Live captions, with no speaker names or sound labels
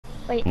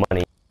Wait.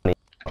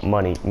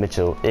 Money,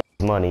 Mitchell is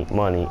money,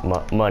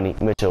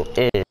 Mitchell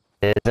is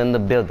in the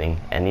building.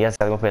 And yes,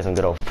 I'm gonna play some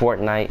good old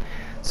Fortnite.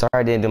 Sorry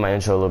I didn't do my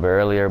intro a little bit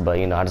earlier, but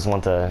you know, I just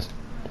want to,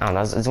 I don't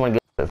know, I just want to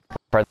get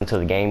present to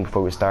the game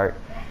before we start.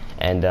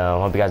 And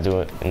hope you guys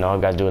do,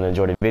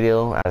 enjoy the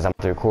video as I'm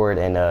about to record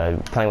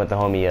and playing with the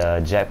homie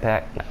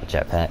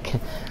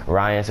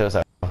Ryan. So what's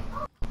up?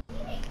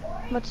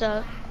 What's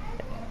up?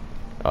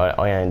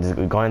 Oh yeah, just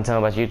go ahead and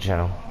tell me about your YouTube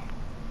channel.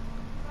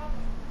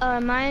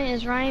 Mine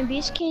is Ryan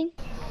Beast King.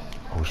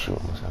 Oh shoot,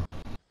 what's up?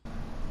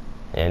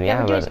 And Yeah,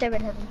 yeah, we're doing Stay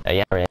Red Heaven.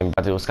 Yeah, we're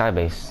about to do a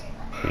skybase.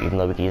 Even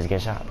though we can easily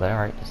get shot, but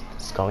alright,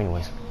 let's go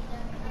anyways.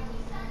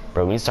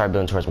 Bro, we need to start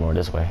building towards more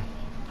this way.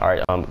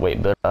 Alright,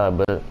 wait, build a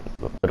floor.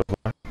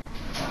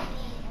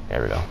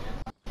 There we go.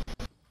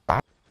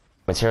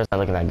 Material's not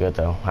looking that good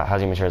though.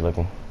 How's your materials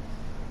looking?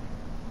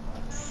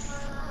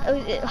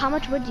 How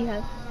much wood do you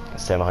have?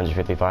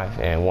 755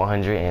 and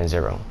 100 and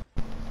 0.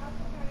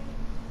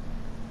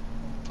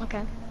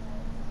 Okay.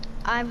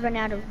 I've run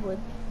out of wood.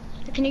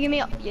 Can you give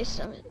me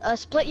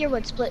split your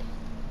wood, split.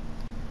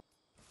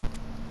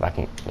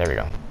 There we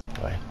go.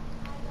 Go ahead.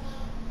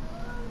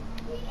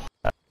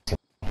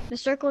 The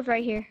circle's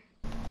right here.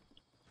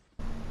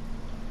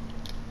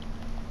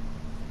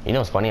 You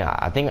know what's funny?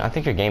 I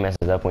think your game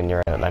messes up when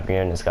you're like when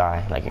you're in the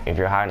sky. Like if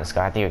you're high in the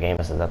sky, I think your game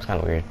messes up. It's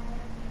kind of weird.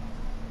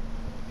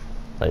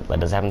 Like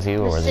does it happen to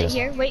you, or is it just...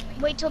 here. Wait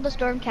till the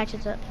storm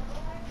catches up.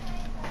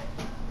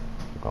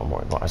 So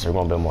we're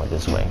going to build more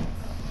this way.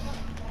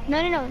 No,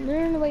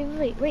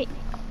 wait.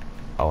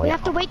 Oh, we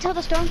have to wait till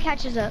the storm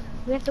catches up.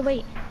 We have to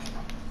wait.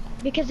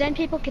 Because then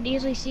people could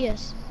easily see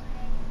us.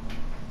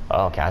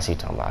 Oh, okay, I see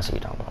what you're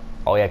talking about.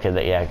 Oh yeah, cause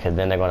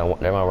then they're gonna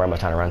run by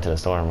trying to run to the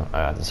storm,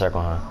 the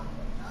circle, huh?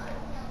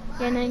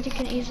 Yeah, and then you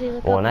can easily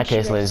look well, up in that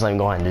case, let's just let him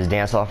go ahead and just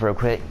dance off real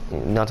quick. You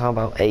know what I'm talking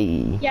about?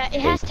 Hey. Yeah,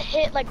 it has to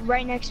hit like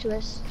right next to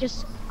us.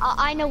 Just,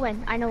 I know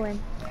when.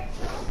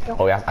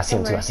 Oh yeah, I see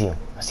him too. I see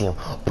him.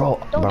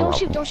 Bro, don't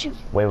shoot.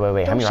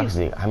 Wait. How many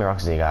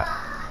rockets do you got?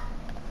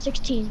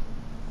 16.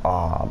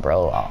 Oh,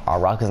 bro, our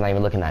rockets not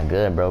even looking that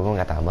good, bro. We don't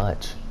got that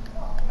much.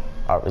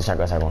 Alright, let's try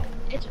to go.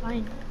 It's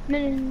fine.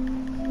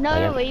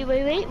 No,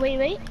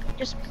 wait.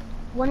 Just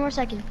one more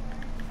second.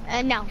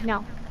 And now.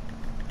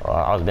 Oh,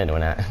 I was been doing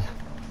that.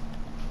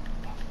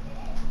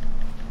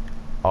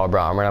 Oh,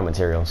 bro, I'm running out of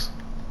materials.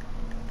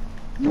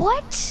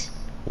 What?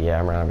 Yeah,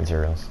 I'm running out of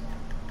materials.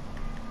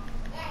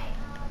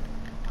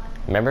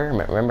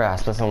 Remember I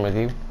split some with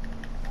you?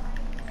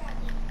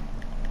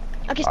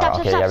 Okay, stop.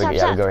 We go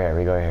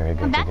here.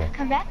 Come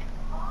back.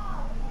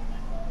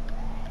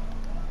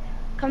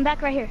 Come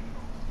back right here.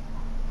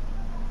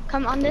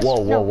 Come on this. Whoa,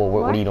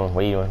 what are you doing?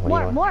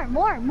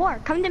 More.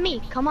 Come to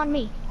me. Come on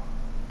me.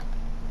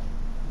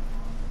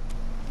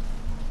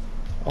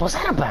 What's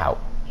that about?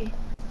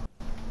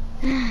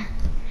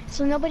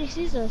 So nobody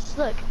sees us.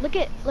 Look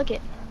it.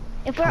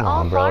 If we're Come all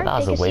on, bro, far, that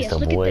was they a can waste see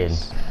us. of Look wood. at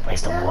this.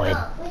 Waste of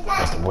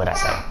wood, I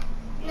said.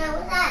 No,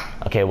 what's that?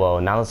 Okay, well,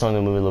 now let's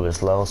only move a little bit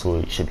slow, so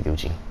we should be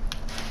Gucci.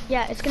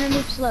 Yeah, it's gonna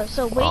move slow.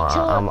 So wait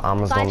till I'm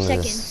just 5 gonna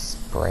seconds.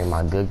 just spray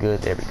my good.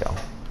 There we go.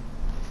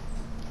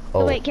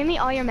 Oh wait, give me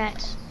all your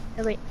mats.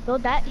 Oh wait,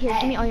 build that. Here,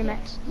 give me all your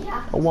mats.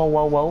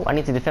 Whoa. I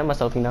need to defend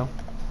myself, you know.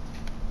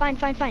 Fine.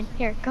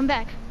 Here, come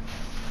back.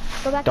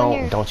 Go back on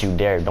here. Don't you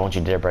dare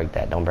break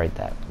that. Don't break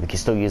that. We can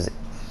still use it.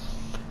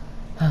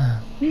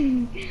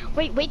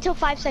 wait till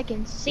 5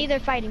 seconds. See, they're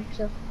fighting,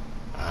 so.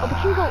 Oh, we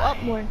can go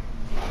up more.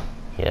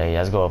 Yeah,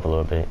 let's go up a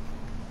little bit.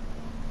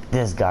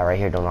 This guy right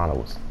here don't know how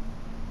to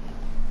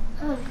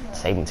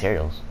save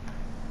materials.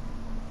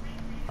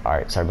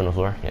 Alright, start building the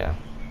floor? Yeah.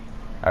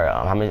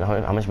 Alright,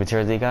 how much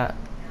materials do you got?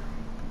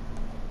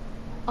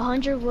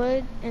 100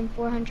 wood and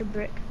 400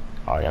 brick.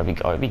 Alright,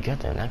 it'd be good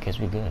then. In that case,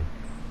 we good.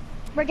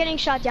 We're getting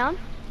shot down.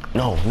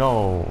 No.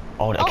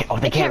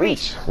 They can't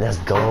reach. Let's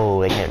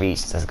go. They can't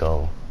reach. Let's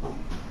go.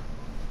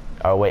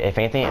 Oh wait, if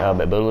anything, build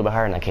a little bit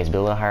higher in that case.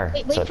 Build a little higher.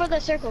 Wait for the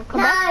circle.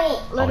 Come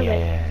back.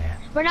 Yeah.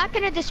 We're not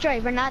gonna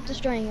destroy. We're not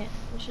destroying it.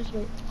 Let's just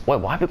wait. Wait,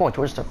 why are we going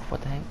towards the circle?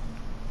 What the heck?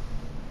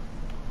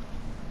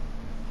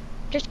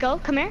 Just go.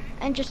 Come here,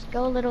 and just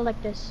go a little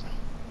like this.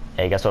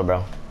 Hey, guess what,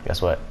 bro?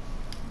 Guess what?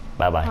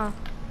 Bye.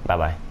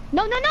 Bye.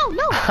 No.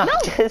 I'm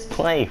just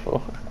playing,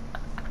 fool.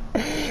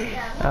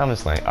 I'm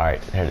just playing. All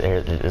right,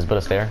 here, let's build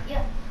a stair.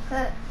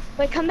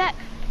 Wait, come back.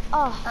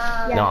 Oh.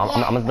 Yeah. No,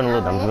 I'm just building a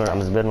little bit. I'm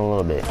just building a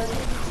little bit.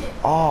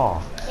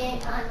 Oh.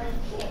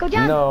 Go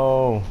down.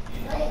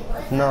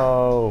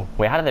 No.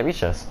 Wait, how did they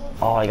reach us?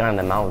 Oh, I got in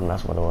the mountain.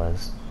 That's what it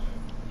was.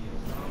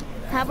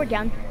 We're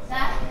down.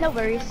 No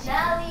worries.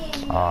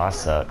 Oh, that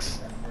sucks.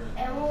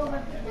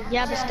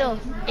 Yeah, but still,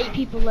 8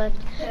 people left.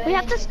 We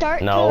have to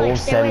start. No, to, like,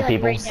 7 away,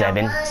 people. like,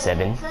 right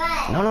Seven.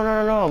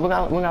 No. We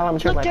got a lot of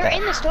material Look, like that.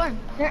 they're in the storm.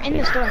 They're in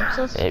the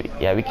storm. So.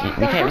 Yeah, we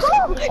can't.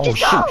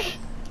 Oh,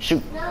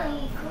 shoot.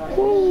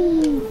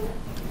 Woo.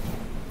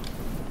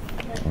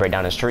 Break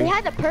down this tree. We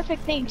had the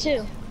perfect thing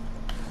too.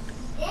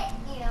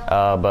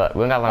 But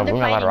we don't got a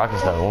lot of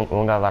rockets though. We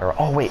don't got a lot of.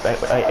 Oh wait,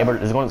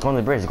 it's going to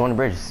the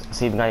bridge.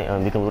 See if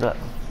we can loot up.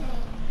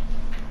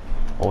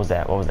 What was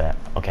that? What was that?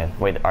 Okay,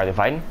 wait, are they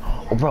fighting?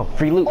 Oh, bro,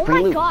 free loot, Oh free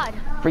my loot. god.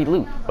 Free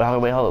loot. Wait,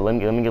 hold on.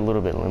 Let me get a little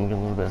bit. Let me get a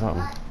little bit of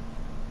something.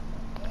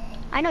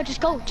 I know,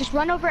 just go. Just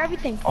run over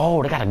everything.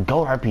 Oh, they got a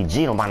gold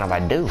RPG. Don't mind if I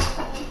do.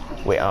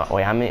 Wait,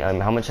 how many?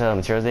 How much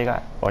materials they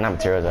got? Or not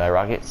materials,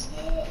 rockets?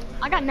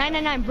 I got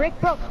 999 brick,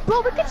 bro.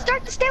 Bro, we can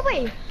start the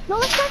stairway. No,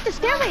 let's start the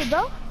stairway,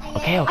 bro.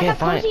 Okay, I got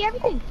fine. cozy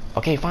everything.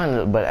 Okay,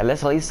 fine. But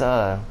let's at least what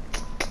am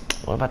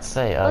I about to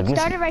say? Let's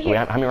start it right here.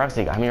 Wait, how many rockets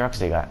they got? How many rockets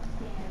they got?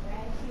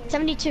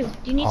 72. Do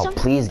you need some?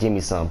 Please give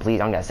me some. Please,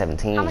 I only got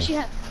 17. How much you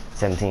have?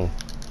 17.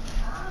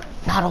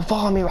 Nah, don't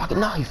fall on me, rocket.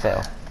 No, he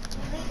fell.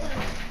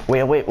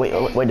 Wait.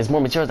 There's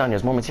more materials down here.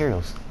 There's more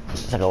materials.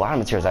 There's like a lot of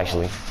materials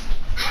actually.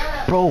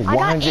 Bro, 100. I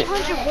got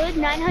 800 wood,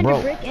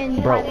 900 brick,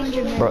 and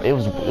 500 metal. Bro, it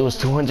was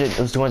 200. It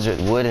was 200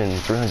 wood and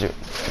 300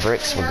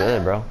 bricks. We're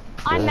good, bro.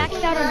 I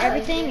maxed out on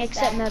everything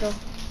except metal.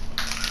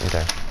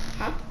 Okay.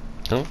 Huh?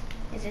 Hmm?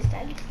 Is this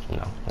daddy?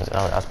 No,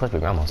 I was supposed to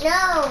be grandma's. No,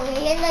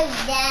 you're not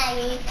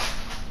daddy.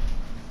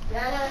 No,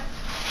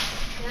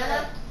 you're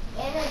not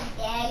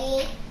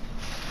daddy.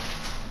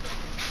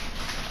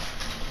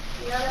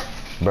 No,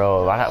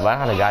 Bro, if I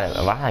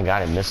had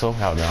got it missile,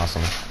 that would be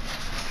awesome.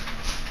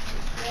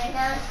 you're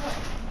not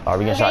Are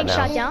we getting shot down?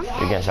 Shot down?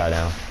 We're getting shot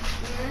down.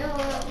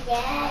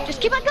 daddy. Just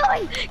keep on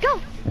going.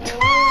 Go.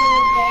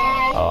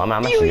 Oh, I'm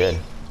actually good.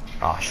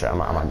 Oh shit, I'm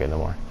not good no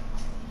more.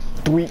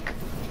 Tweak.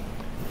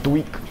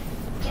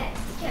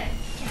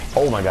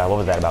 Oh my god, what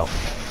was that about?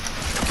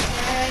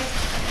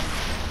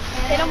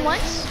 Hit him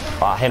once.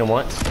 Oh, I hit him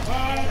once.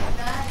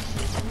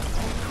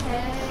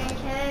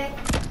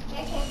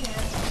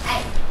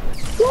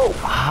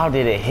 How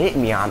did it hit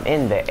me? I'm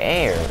in the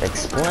air.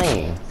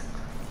 Explain.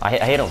 I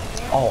hit him.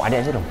 Oh, I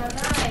didn't hit him.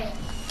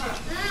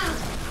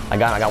 I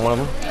got one of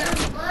them.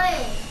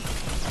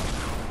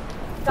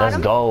 Let's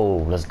go.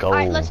 Let's go. All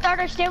right, let's start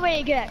our stairway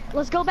again.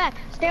 Let's go back.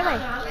 Stairway.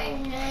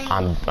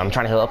 I'm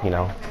trying to heal up, you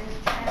know.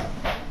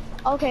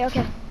 Okay.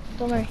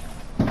 Don't worry.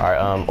 All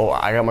right. Oh,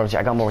 I got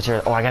more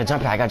material. Oh, I got a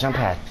jump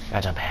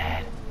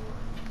pad.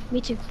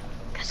 Me too.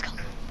 Let's go.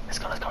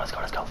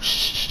 Let's go.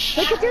 Shh.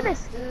 We can do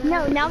this.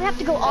 No, now we have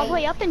to go all the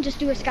way up and just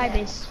do a sky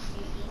base.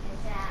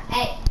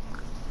 Hey.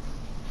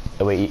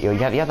 Oh, wait, you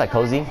have that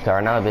cozy? Cause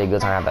right now would be a good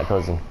time to have that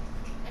cozy.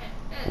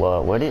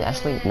 Well, would it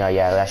actually? No,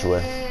 yeah, it actually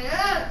would.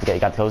 You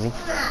got the cozy?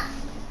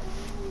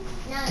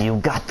 You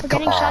got the We're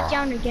getting shot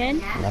down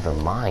again. Never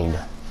mind.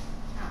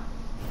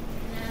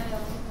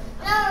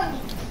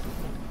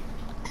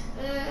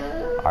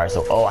 Alright,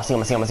 so, oh, I see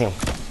him. All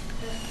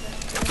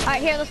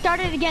right, here, let's start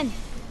it again.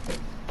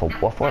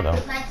 What for, though?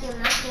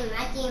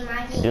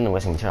 You're doing the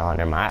wasting material on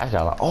there, man.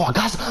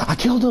 I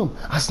killed him.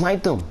 I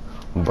sniped him.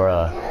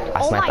 Bruh,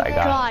 I sniped that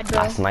guy. God, bro.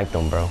 I sniped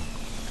him, bro.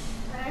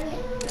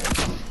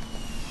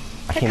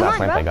 I came come out on,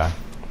 sniped bro.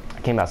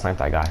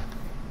 that guy.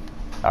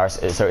 Alright,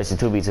 so it's a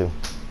 2v2.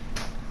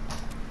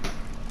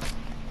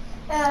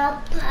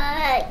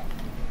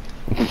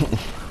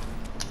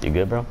 You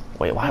good, bro?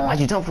 Wait, why'd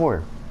you jump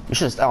for? You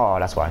should've, oh,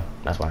 that's why.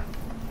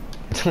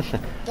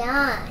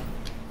 Done.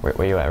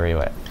 Where you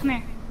at? Come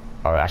here.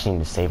 Alright, I actually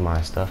need to save my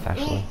stuff,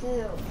 actually.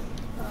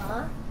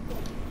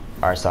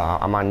 Alright, so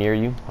I'm not near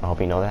you. I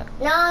hope you know that.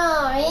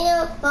 No,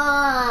 you're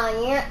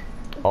fine.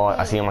 Oh,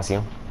 I see him.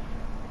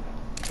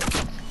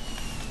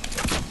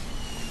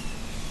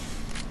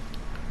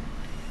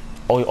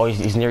 Oh,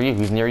 he's near you.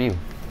 You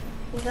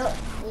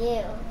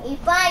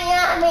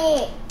fire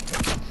me.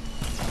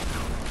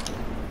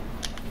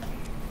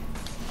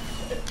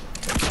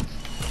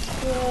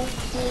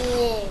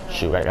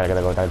 Shoot,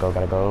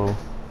 gotta go.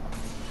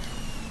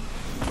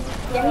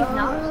 Yeah, he's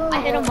knocked. I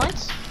hit him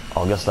once.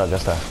 Oh, good stuff.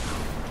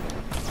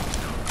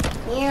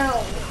 Here.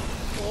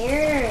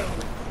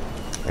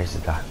 Where's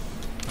this guy?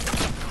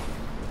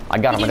 I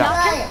got him. Did you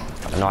knock him?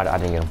 No, I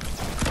didn't get him.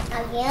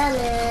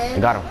 Again. I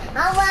got him.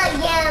 How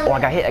about Oh, I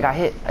got hit.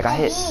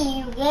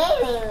 you gave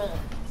me.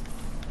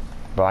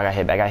 Bro, I got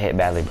hit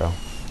badly, bro.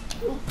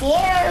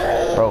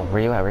 Here. Bro,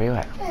 where you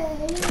at?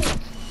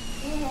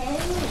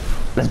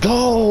 Let's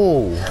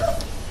go!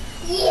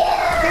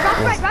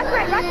 Yeah. Rock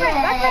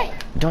right.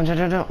 Jump.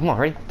 Come on,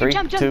 ready? 3,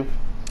 jump. 2. Oh,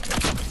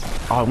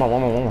 come on,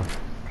 one more.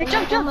 Hey,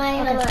 jump.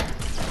 Okay.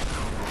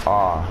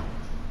 Oh,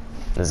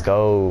 let's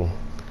go.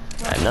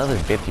 Another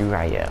victory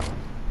royale.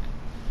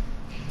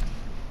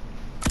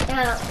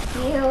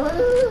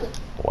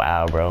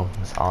 Wow, bro.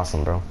 That's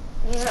awesome, bro.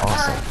 That's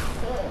awesome.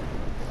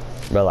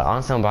 Bro, like,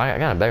 honestly, I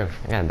got it better.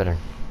 Yeah, I'm better.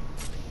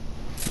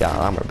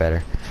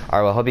 Alright,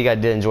 well, hope you guys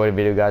did enjoy the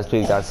video, guys.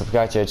 Please, guys,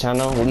 subscribe to the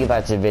channel, leave a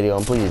like to the video,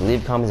 and please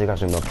leave comments if you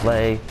guys want to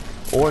play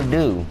or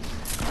do.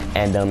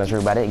 And that's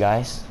about it,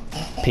 guys.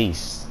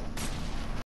 Peace.